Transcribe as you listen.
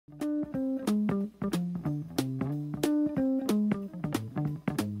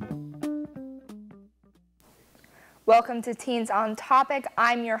Welcome to Teens on Topic.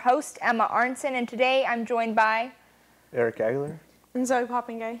 I'm your host, Emma Arnson, and today I'm joined by Eric Aguilar and Zoe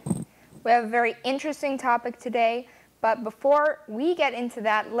Poppingay. We have a very interesting topic today, but before we get into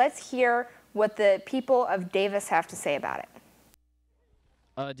that, let's hear what the people of Davis have to say about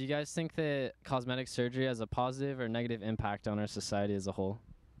it. Do you guys think that cosmetic surgery has a positive or negative impact on our society as a whole?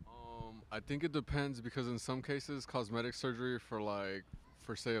 I think it depends, because in some cases cosmetic surgery for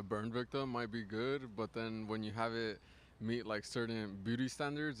say a burn victim might be good, but then when you have it meet like certain beauty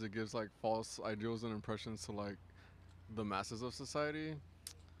standards, it gives like false ideals and impressions to like the masses of society.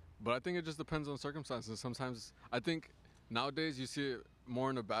 But I think it just depends on circumstances. Sometimes I think nowadays you see it more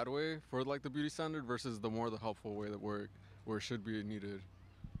in a bad way for like the beauty standard versus the helpful way that where it should be needed.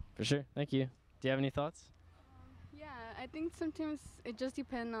 For sure. Thank you. Do you have any thoughts? Yeah, I think sometimes it just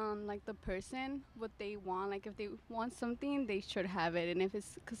depends on like the person, what they want. Like if they want something, they should have it, and if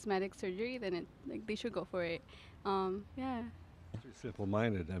it's cosmetic surgery, then they should go for it. Yeah. Too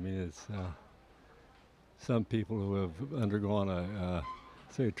simple-minded. I mean, it's some people who have undergone a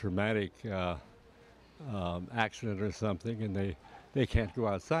say traumatic accident or something, and they can't go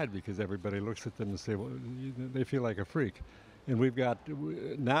outside because everybody looks at them and say, well, they feel like a freak.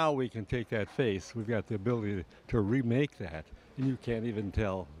 And now we can take that face. We've got the ability to remake that, and you can't even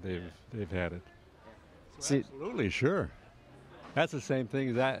tell they've had it. So absolutely, sure. That's the same thing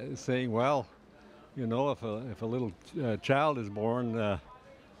as that, saying, well, you know, if a little child is born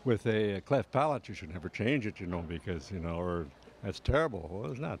with a cleft palate, you should never change it, you know, because, you know, or that's terrible.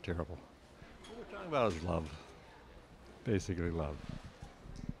 Well, it's not terrible. What we're talking about is love, basically love.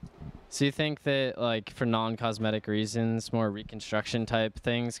 So you think that, like, for non-cosmetic reasons, more reconstruction type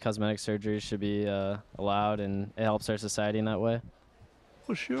things, cosmetic surgery should be allowed, and it helps our society in that way?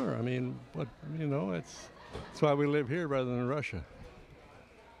 Well, sure. I mean, but you know, that's why we live here rather than Russia.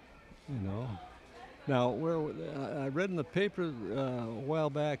 You know. Now, I read in the paper a while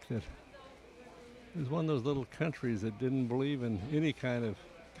back that there's one of those little countries that didn't believe in any kind of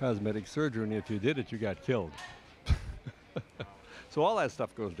cosmetic surgery, and if you did it, you got killed. So all that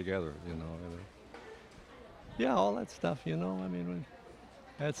stuff goes together, you know. Yeah, all that stuff, you know. I mean,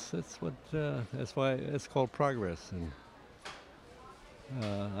 that's why it's called progress, and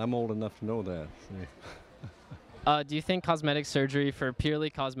I'm old enough to know that. So. Do you think cosmetic surgery for purely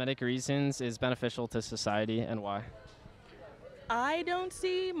cosmetic reasons is beneficial to society, and why? I don't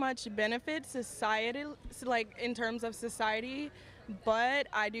see much benefit in terms of society, but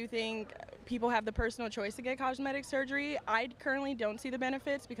I do think people have the personal choice to get cosmetic surgery. I currently don't see the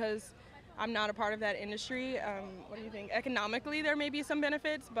benefits because I'm not a part of that industry. What do you think? Economically, there may be some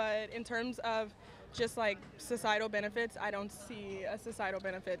benefits, but in terms of just like societal benefits, I don't see a societal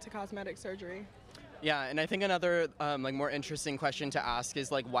benefit to cosmetic surgery. Yeah, and I think another like more interesting question to ask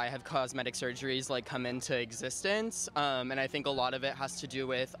is like, why have cosmetic surgeries like come into existence? And I think a lot of it has to do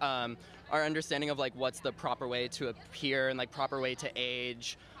with our understanding of like what's the proper way to appear and like proper way to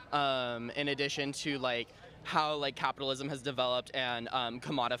age, in addition to like how like capitalism has developed and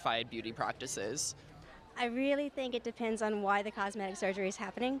commodified beauty practices. I really think it depends on why the cosmetic surgery is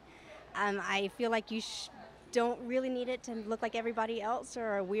happening. I feel like you don't really need it to look like everybody else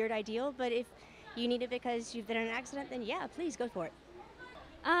or a weird ideal, but if you need it because you've been in an accident, then yeah, please go for it.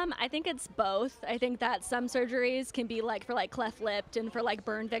 I think it's both. I think that some surgeries can be like for like cleft lip and for like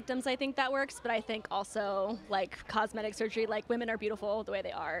burn victims, I think that works. But I think also like cosmetic surgery, like women are beautiful the way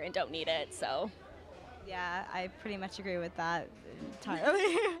they are and don't need it, so. Yeah, I pretty much agree with that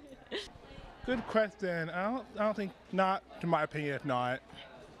entirely. Good question. I don't think, not in my opinion, if not.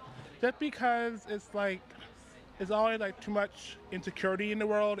 Just because it's like, there's always like too much insecurity in the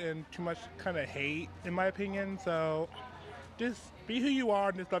world and too much kind of hate, in my opinion. So just be who you are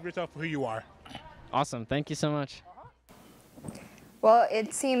and just love yourself for who you are. Awesome. Thank you so much. Well,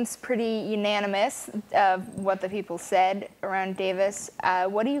 it seems pretty unanimous of what the people said around Davis.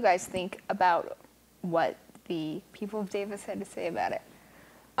 What do you guys think about what the people of Davis had to say about it?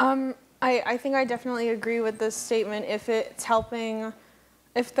 I think I definitely agree with this statement. If it's helping,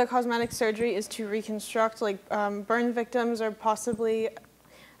 if the cosmetic surgery is to reconstruct like burn victims or possibly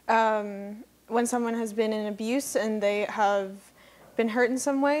when someone has been in abuse and they have been hurt in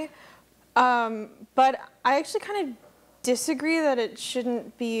some way. But I actually kind of disagree that it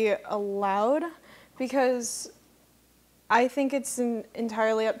shouldn't be allowed, because I think it's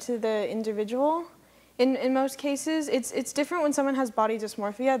entirely up to the individual. In most cases, it's different when someone has body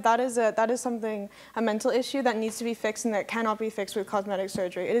dysmorphia. That is something, a mental issue that needs to be fixed and that cannot be fixed with cosmetic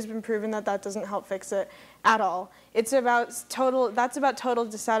surgery. It has been proven that that doesn't help fix it at all. It's about total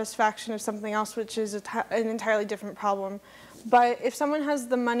dissatisfaction of something else, which is an entirely different problem. But if someone has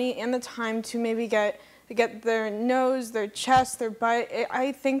the money and the time to maybe get get their nose, their chest, their butt.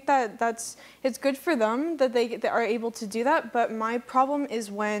 I think that it's good for them that they are able to do that, but my problem is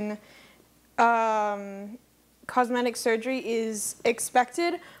when cosmetic surgery is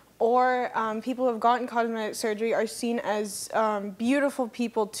expected, or people who have gotten cosmetic surgery are seen as beautiful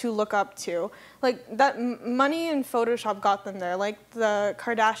people to look up to. Like that money and Photoshop got them there. Like the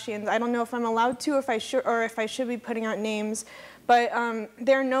Kardashians, I don't know if I'm allowed to, if I should be putting out names, but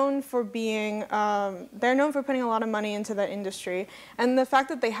they're known for putting a lot of money into that industry. And the fact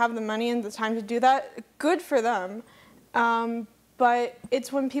that they have the money and the time to do that, good for them. But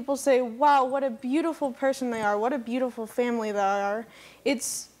it's when people say, wow, what a beautiful person they are, what a beautiful family they are,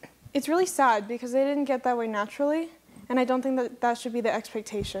 it's really sad because they didn't get that way naturally, and I don't think that that should be the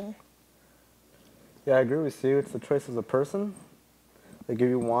expectation. Yeah, I agree with you. It's the choice of the person. Like if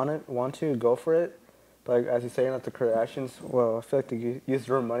you want to, go for it. But like, as you say, not the Kardashians, well, I feel like they use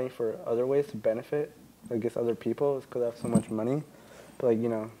their money for other ways to benefit, I guess, other people because they have so much money. But like, you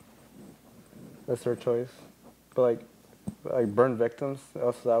know, that's their choice. But like burn victims,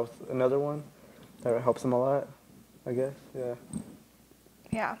 also that was another one that helps them a lot, I guess. Yeah.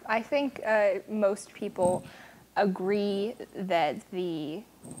 Yeah, I think most people agree that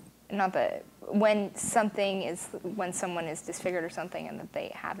when someone is disfigured or something and that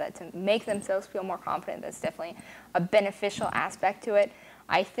they have that to make themselves feel more confident, that's definitely a beneficial aspect to it.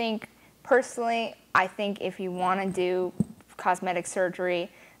 I think, personally, if you want to do cosmetic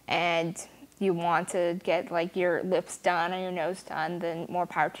surgery and you want to get like your lips done or your nose done, then more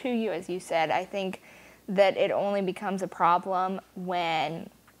power to you, as you said. I think that it only becomes a problem when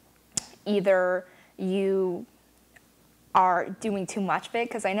either you are doing too much of it,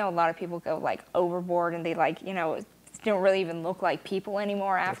 because I know a lot of people go like overboard and they like, you know, don't really even look like people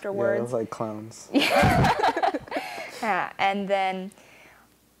anymore afterwards. Yeah, it's like clowns. Yeah, and then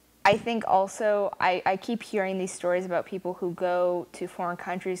I think also I keep hearing these stories about people who go to foreign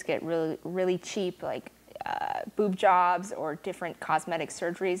countries, get really cheap like boob jobs or different cosmetic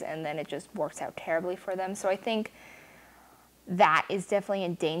surgeries, and then it just works out terribly for them. So I think that is definitely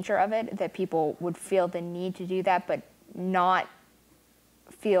in danger of it, that people would feel the need to do that, but not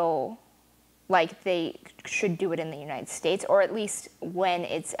feel like they should do it in the United States, or at least when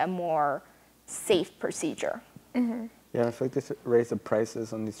it's a more safe procedure. Mm-hmm. Yeah, I feel like they should raise the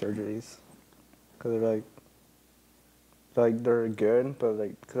prices on these surgeries because they're good, but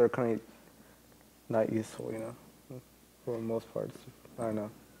like they're kind of not useful, you know, for the most parts. I don't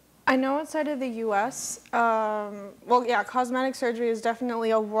know. I know outside of the U.S., well, yeah, cosmetic surgery is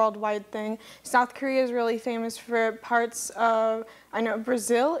definitely a worldwide thing. South Korea is really famous for parts of, I know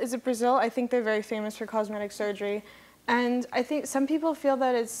Brazil, is it Brazil? I think they're very famous for cosmetic surgery. And I think some people feel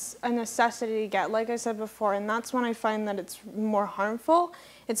that it's a necessity to get, like I said before, and that's when I find that it's more harmful.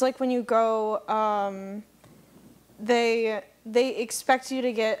 It's like when you go, they expect you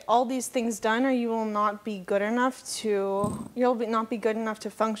to get all these things done, or you will not be good enough to, not be good enough to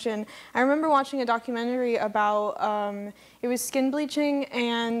function. I remember watching a documentary about, it was skin bleaching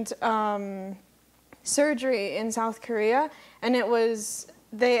and surgery in South Korea, and it was,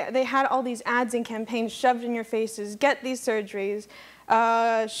 they had all these ads and campaigns shoved in your faces, get these surgeries,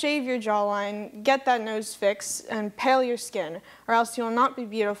 shave your jawline, get that nose fixed, and pale your skin, or else you will not be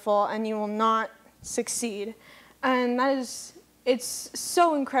beautiful and you will not succeed. And that is, it's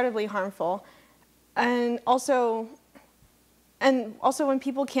so incredibly harmful. And also when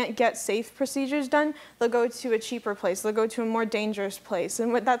people can't get safe procedures done, they'll go to a cheaper place, they'll go to a more dangerous place.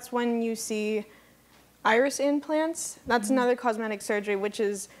 And that's when you see iris implants. That's another cosmetic surgery which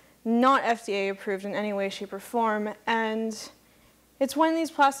is not FDA approved in any way, shape, or form. And it's when these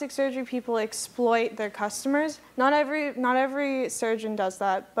plastic surgery people exploit their customers. Not every surgeon does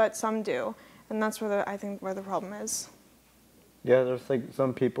that, but some do. And that's where I think where the problem is. Yeah, there's like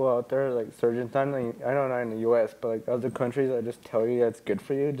some people out there, like surgeons, I know not in the U.S., but like other countries that just tell you that's good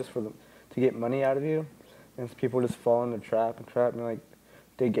for you, just for them to get money out of you. And people just fall in the trap, and like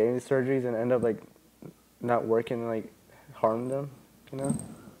they get these surgeries and end up like not working and like harm them, you know?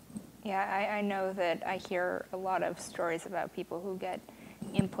 Yeah, I know that I hear a lot of stories about people who get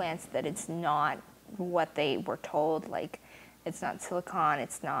implants that it's not what they were told, like it's not silicone,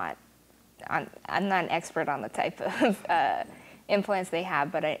 it's not, I'm not an expert on the type of implants they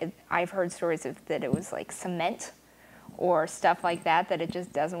have, but I've heard stories of that it was like cement or stuff like that it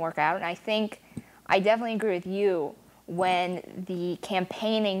just doesn't work out. And I think I definitely agree with you when the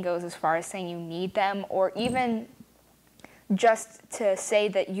campaigning goes as far as saying you need them, or even just to say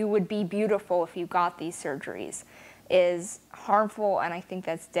that you would be beautiful if you got these surgeries is harmful. And I think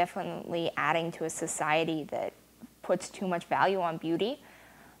that's definitely adding to a society that puts too much value on beauty.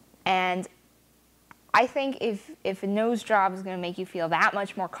 And I think if a nose job is going to make you feel that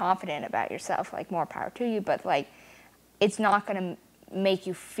much more confident about yourself, like, more power to you, but like, it's not going to make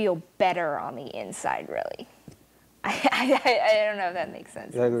you feel better on the inside, really. I don't know if that makes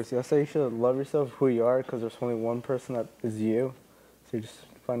sense. Yeah, I agree with you. I say you should love yourself who you are, because there's only one person that is you. So you just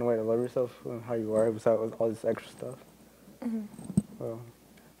find a way to love yourself and how you are without all this extra stuff. So.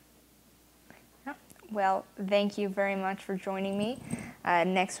 Well, thank you very much for joining me.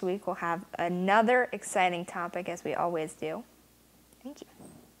 Next week we'll have another exciting topic, as we always do.